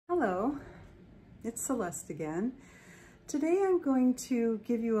Hello, it's Celeste again. Today I'm going to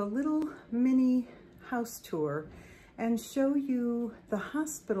give you a little mini house tour and show you the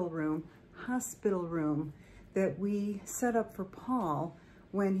hospital room that we set up for Paul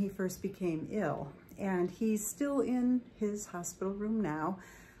when he first became ill. And he's still in his hospital room now.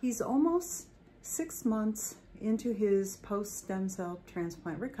 He's almost 6 months into his post-stem cell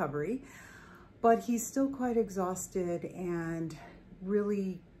transplant recovery, but he's still quite exhausted and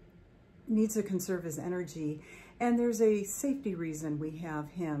really needs to conserve his energy. And there's a safety reason we have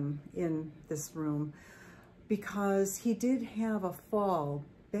him in this room, because he did have a fall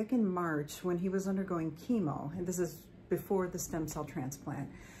back in March when he was undergoing chemo, and this is before the stem cell transplant.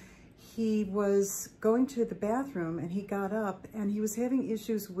 He was going to the bathroom and he got up and he was having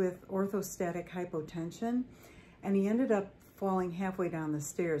issues with orthostatic hypotension, and he ended up falling halfway down the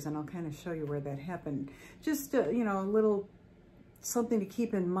stairs, and I'll kind of show you where that happened. Just, you know, a little something to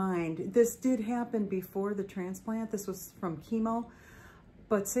keep in mind. This did happen before the transplant. This was from chemo,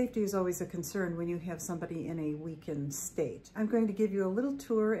 but safety is always a concern when you have somebody in a weakened state. I'm going to give you a little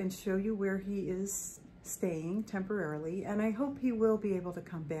tour and show you where he is staying temporarily, and I hope he will be able to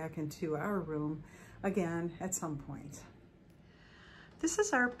come back into our room again at some point. This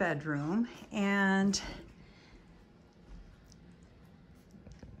is our bedroom, and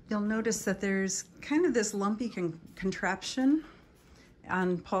you'll notice that there's kind of this lumpy contraption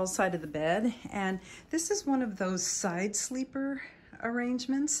on Paul's side of the bed, and this is one of those side sleeper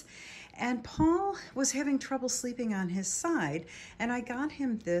arrangements, and Paul was having trouble sleeping on his side, and I got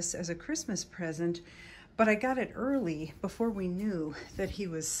him this as a Christmas present, but I got it early before we knew that he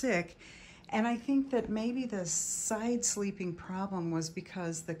was sick. And I think that maybe the side sleeping problem was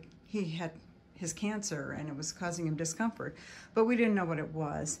because he had his cancer and it was causing him discomfort, but we didn't know what it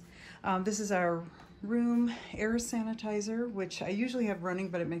was. This is our room air sanitizer, which I usually have running,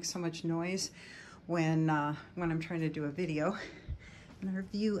 but it makes so much noise when I'm trying to do a video. And our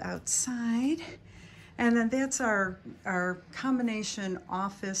view outside. And then that's our combination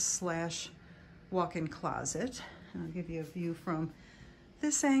office slash walk-in closet. I'll give you a view from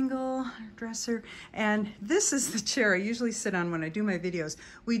this angle, dresser, and this is the chair I usually sit on when I do my videos.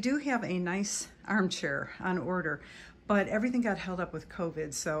 We do have a nice armchair on order, but everything got held up with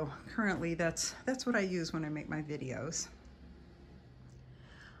COVID, so currently that's what I use when I make my videos.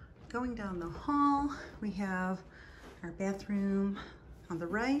 Going down the hall, we have our bathroom on the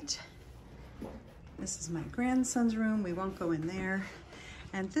right. This is my grandson's room. We won't go in there.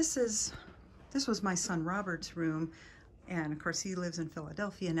 And this was my son Robert's room. And of course he lives in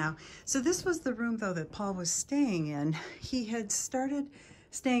Philadelphia now. So this was the room though that Paul was staying in. He had started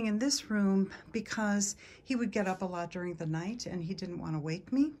staying in this room because he would get up a lot during the night and he didn't want to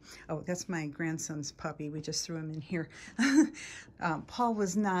wake me. Oh, that's my grandson's puppy. We just threw him in here. Paul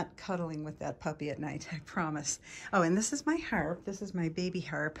was not cuddling with that puppy at night, I promise. Oh, and this is my harp. This is my baby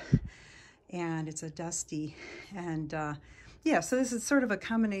harp, and it's a Dusty. And yeah, so this is sort of a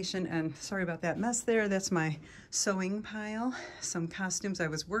combination, and sorry about that mess there. That's my sewing pile, some costumes I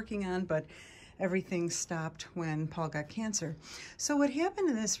was working on, but everything stopped when Paul got cancer. So what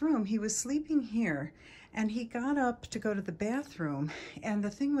happened in this room, he was sleeping here, and he got up to go to the bathroom, and the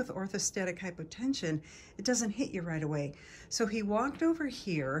thing with orthostatic hypotension, it doesn't hit you right away. So he walked over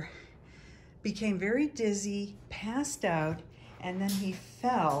here, became very dizzy, passed out, and then he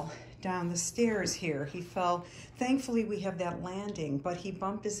fell down the stairs here. He fell. Thankfully we have that landing, but he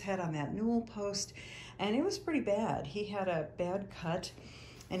bumped his head on that newel post, and it was pretty bad. He had a bad cut,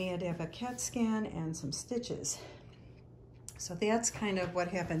 and he had to have a CAT scan and some stitches. So that's kind of what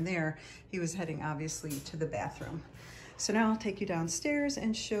happened there. He was heading obviously to the bathroom. So now I'll take you downstairs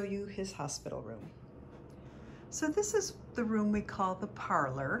and show you his hospital room. So this is the room we call the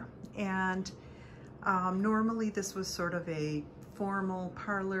parlor, and normally this was sort of a formal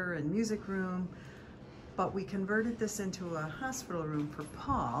parlor and music room, but we converted this into a hospital room for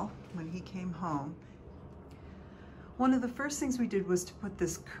Paul when he came home. One of the first things we did was to put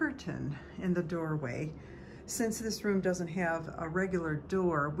this curtain in the doorway. Since this room doesn't have a regular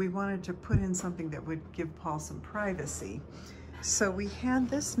door, we wanted to put in something that would give Paul some privacy. So we had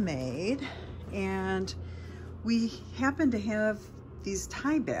this made, and we happened to have these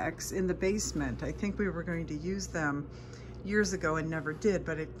tie backs in the basement. I think we were going to use them years ago and never did,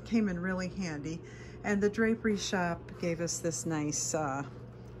 but it came in really handy. And the drapery shop gave us this nice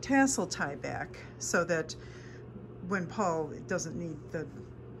tassel tie back so that when Paul doesn't need the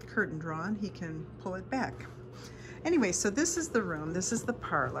curtain drawn, he can pull it back. Anyway, so this is the room, this is the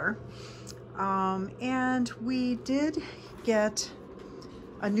parlor. And we did get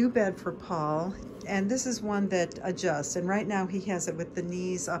a new bed for Paul. And this is one that adjusts, and right now he has it with the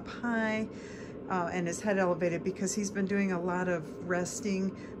knees up high and his head elevated because he's been doing a lot of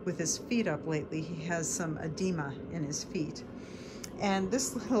resting with his feet up lately. He has some edema in his feet. And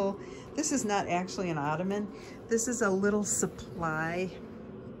this is not actually an ottoman. This is a little supply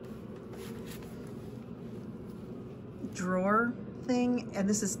drawer thing, and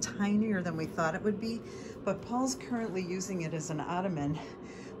this is tinier than we thought it would be, but Paul's currently using it as an ottoman.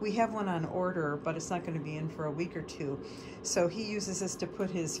 We have one on order, but it's not going to be in for a week or two. So he uses this to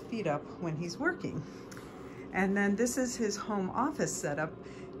put his feet up when he's working. And then this is his home office setup.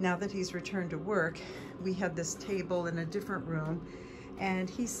 Now that he's returned to work, we had this table in a different room, and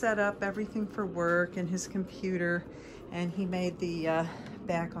he set up everything for work and his computer, and he made the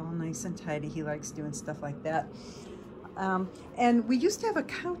back all nice and tidy. He likes doing stuff like that. And we used to have a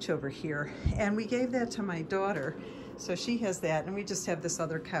couch over here, and we gave that to my daughter. So she has that, and we just have this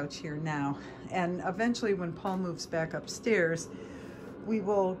other couch here now. And eventually when Paul moves back upstairs, we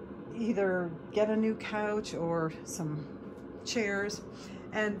will either get a new couch or some chairs.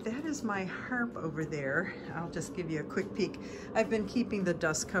 And that is my harp over there. I'll just give you a quick peek. I've been keeping the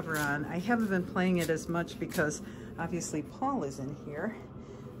dust cover on. I haven't been playing it as much because obviously Paul is in here,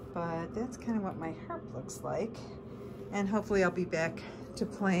 but that's kind of what my harp looks like. And hopefully I'll be back to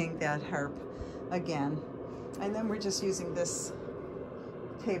playing that harp again. And then we're just using this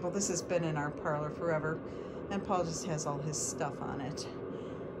table. This has been in our parlor forever, and Paul just has all his stuff on it.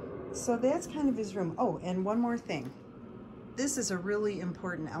 So that's kind of his room. Oh, and one more thing. This is a really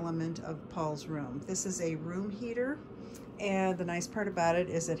important element of Paul's room. This is a room heater, and the nice part about it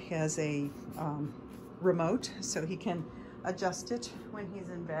is it has a remote, so he can adjust it when he's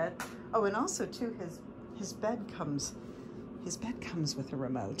in bed. Oh, and also too, his bed comes with a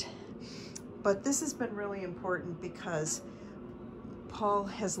remote. But this has been really important because Paul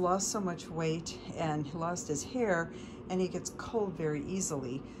has lost so much weight and he lost his hair, and he gets cold very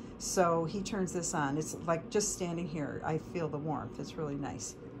easily. So he turns this on. It's like just standing here, I feel the warmth. It's really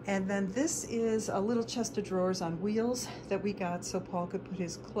nice. And then this is a little chest of drawers on wheels that we got so Paul could put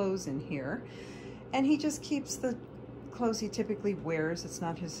his clothes in here. And he just keeps the clothes he typically wears. It's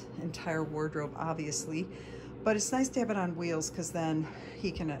not his entire wardrobe, obviously. But it's nice to have it on wheels because then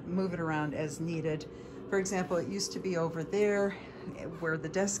he can move it around as needed. For example, it used to be over there where the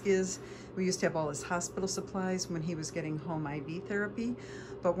desk is. We used to have all his hospital supplies when he was getting home IV therapy.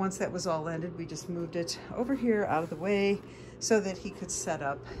 But once that was all ended, we just moved it over here out of the way so that he could set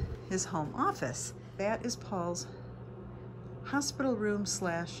up his home office. That is Paul's hospital room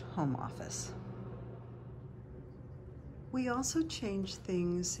 / home office. We also changed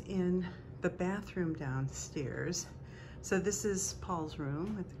things in the bathroom downstairs. So this is Paul's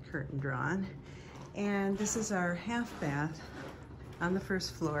room with the curtain drawn, and this is our half bath on the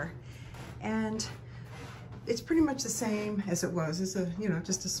first floor, and it's pretty much the same as it was. It's a, you know,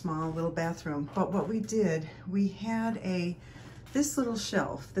 just a small little bathroom. But what we did, we had this little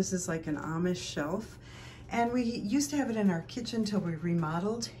shelf. This is like an Amish shelf, and we used to have it in our kitchen till we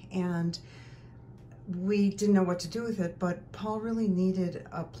remodeled, and we didn't know what to do with it, but Paul really needed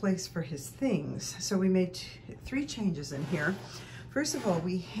a place for his things. So we made 3 changes in here. First of all,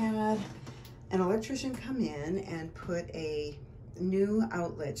 we had an electrician come in and put a new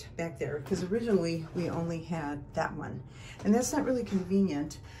outlet back there because originally we only had that one. And that's not really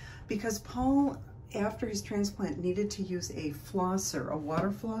convenient because Paul, after his transplant, needed to use a flosser, a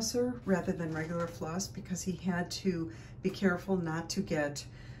water flosser, rather than regular floss because he had to be careful not to get,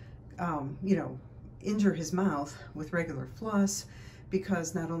 you know, injure his mouth with regular floss,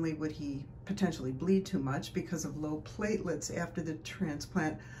 because not only would he potentially bleed too much because of low platelets after the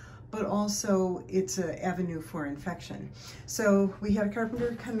transplant, but also it's an avenue for infection. So we had a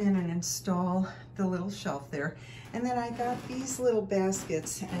carpenter come in and install the little shelf there. And then I got these little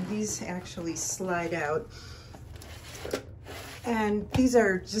baskets, and these actually slide out. And these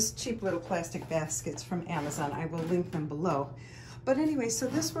are just cheap little plastic baskets from Amazon. I will link them below. But anyway, so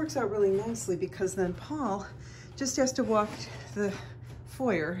this works out really nicely because then Paul just has to walk the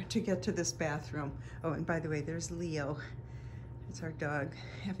foyer to get to this bathroom. Oh, and by the way, there's Leo. It's our dog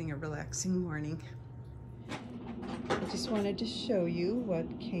having a relaxing morning. I just wanted to show you what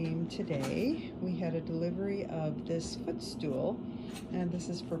came today. We had a delivery of this footstool, and this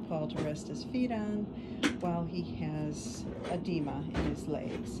is for Paul to rest his feet on while he has edema in his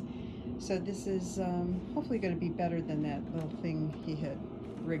legs. So this is hopefully going to be better than that little thing he had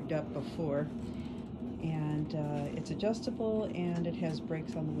rigged up before. And it's adjustable, and it has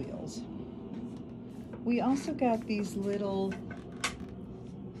brakes on the wheels. We also got these little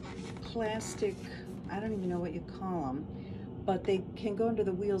plastic, I don't even know what you call them, but they can go under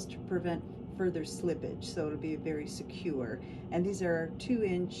the wheels to prevent further slippage, so it'll be very secure. And these are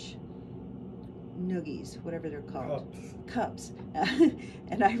 2-inch noogies, whatever they're called. Cups.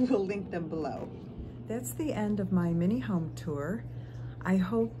 And I will link them below. That's the end of my mini home tour. I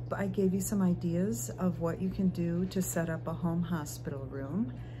hope I gave you some ideas of what you can do to set up a home hospital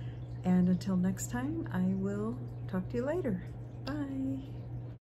room. And until next time, I will talk to you later. Bye.